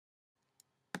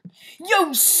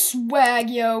Yo,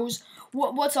 swag-yos!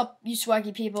 What's up, you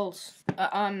swaggy peoples?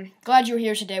 I'm glad you're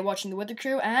here today watching the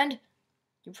WitherCrew, and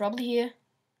you're probably here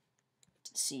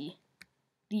to see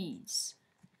these.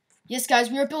 Yes, guys,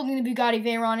 we are building the Bugatti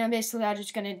Veyron, and basically I'm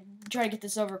just gonna try to get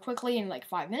this over quickly in like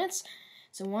 5 minutes.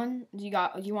 So you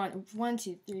want 1,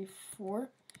 2, 3, 4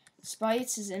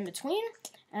 spaces in between,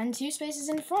 and 2 spaces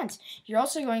in front. You're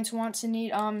also going to want to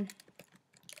need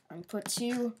put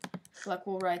 2 black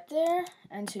wool right there,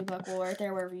 and 2 black wool right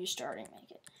there, wherever you're starting. Make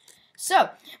it. So,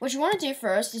 what you want to do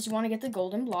first is you want to get the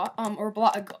golden block, or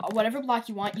block, whatever block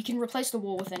you want. You can replace the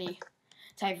wool with any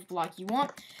type of block you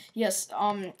want. Yes,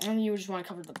 and you just want to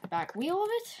cover the back wheel of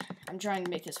it. I'm trying to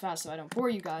make this fast so I don't bore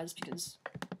you guys, because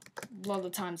a lot of the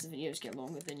times the videos get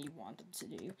longer than you want them to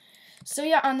do. So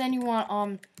yeah, and then you want,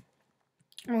 I'm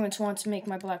going to want to make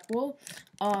my black wool,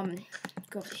 go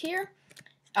over here,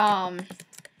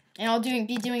 and I'll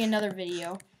be doing another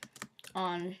video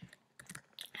on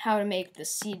how to make the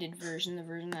seated version, the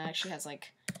version that actually has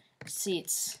like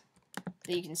seats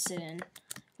that you can sit in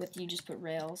with. You just put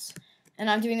rails. And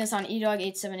I'm doing this on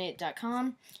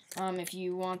edog878.com. If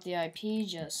you want the IP,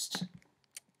 just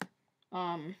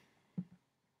I'll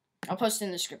post it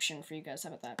in the description for you guys. How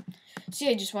about that? So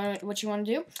yeah, what you want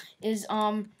to do is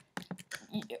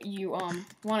you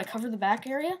want to cover the back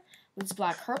area with this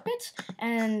black carpet,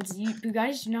 and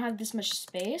Bugattis do not have this much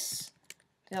space.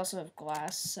 They also have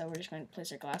glass, so we're just going to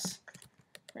place our glass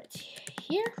right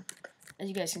here. As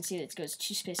you guys can see, it goes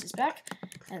 2 spaces back,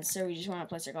 and so we just want to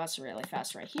place our glass really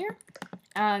fast right here.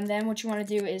 And then what you want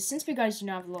to do is, since Bugattis do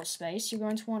not have a little space, you're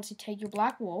going to want to take your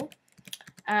black wool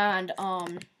and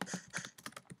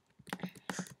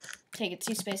take it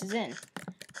 2 spaces in,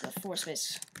 the 4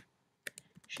 space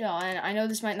shell. And I know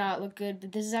this might not look good,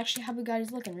 but this is actually how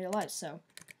Bugattis look in real life. So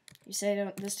if you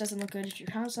say this doesn't look good, if you're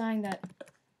kind of saying that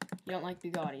you don't like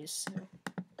Bugattis, so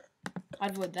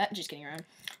I'd avoid that. Just kidding around.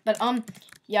 But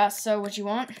yeah. So what you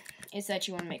want is that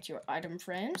you want to make your item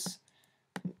frames,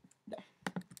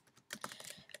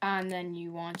 and then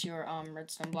you want your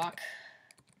redstone block,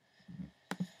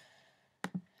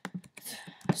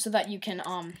 so that you can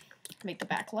make the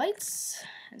backlights,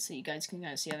 and so you guys can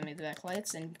kind of see how to make the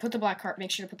backlights, and put the black carpet. Make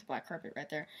sure to put the black carpet right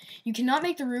there. You cannot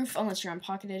make the roof unless you're on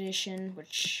Pocket Edition,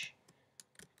 which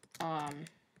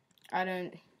I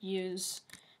don't use.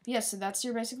 But yeah, so that's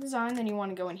your basic design. Then you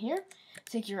want to go in here,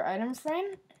 take your item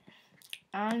frame,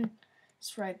 and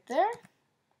it's right there.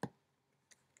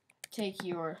 Take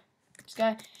your this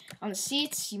guy on the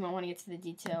seats. You might want to get to the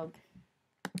detailed.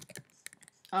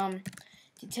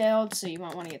 So you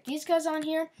might want to get these guys on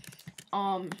here.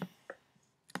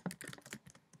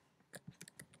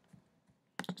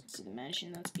 See the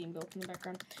mansion that's being built in the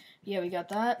background. Yeah, we got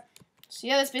that. So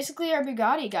yeah, that's basically our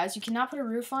Bugatti, guys. You cannot put a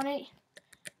roof on it,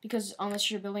 because unless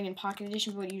you're building in Pocket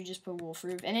Edition, but you just put wolf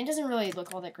roof, and it doesn't really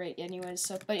look all that great anyways.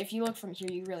 So, but if you look from here,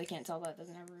 you really can't tell that it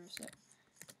doesn't have a roof. So,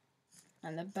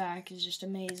 and the back is just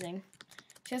amazing.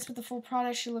 So that's what the full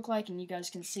product should look like, and you guys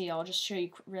can see. I'll just show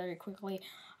you very quickly.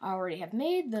 I already have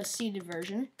made the seated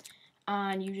version,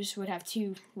 and you just would have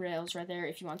 2 rails right there.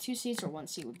 If you want 2 seats, or 1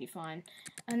 seat would be fine.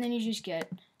 And then you just get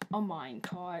a mine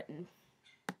cart and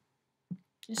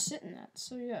just sit in that.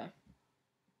 So yeah,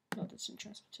 oh, that's in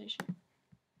transportation.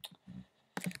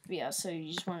 But yeah, so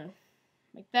you just want to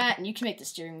make that, and you can make the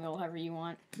steering wheel however you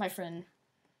want. My friend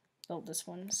built this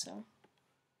one, so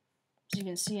as you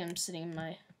can see, I'm sitting in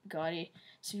my Bugatti.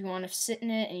 So if you want to sit in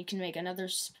it, and you can make another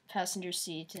passenger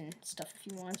seat and stuff if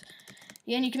you want.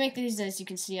 Yeah, and you can make these, as you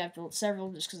can see, I've built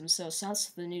several just because I'm so obsessed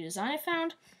with the new design I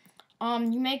found.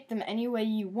 You make them any way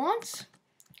you want,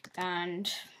 and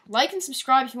like and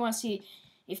subscribe if you want to see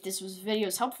if this video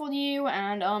is helpful to you,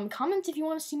 and comment if you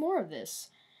want to see more of this,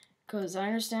 because I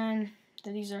understand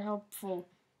that these are helpful.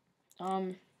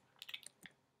 I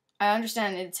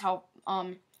understand that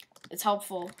it's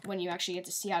helpful when you actually get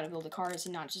to see how to build the cars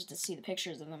and not just to see the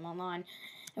pictures of them online.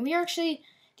 And we are actually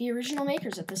the original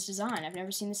makers of this design. I've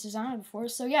never seen this design before.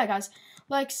 So yeah, guys,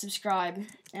 like, subscribe,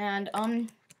 and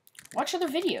watch other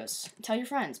videos. Tell your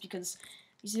friends, because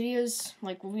these videos,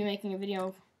 like, we'll be making a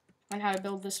video on how to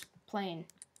build this plane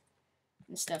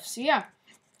and stuff. So yeah,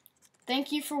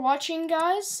 thank you for watching,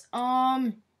 guys.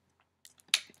 And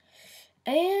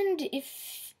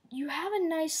if you have a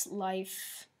nice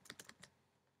life,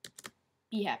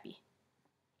 be happy.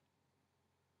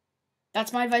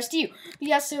 That's my advice to you. But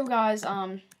yeah, so guys,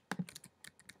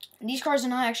 these cars are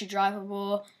not actually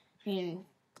drivable. I mean,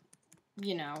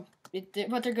 you know,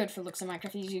 but they're good for looks in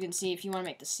Minecraft. As you can see, if you want to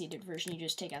make the seated version, you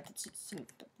just take out the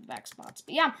back spots.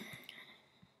 But yeah,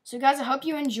 so guys, I hope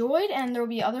you enjoyed, and there will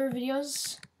be other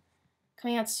videos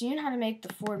coming out soon, how to make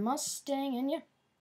the Ford Mustang, and yeah.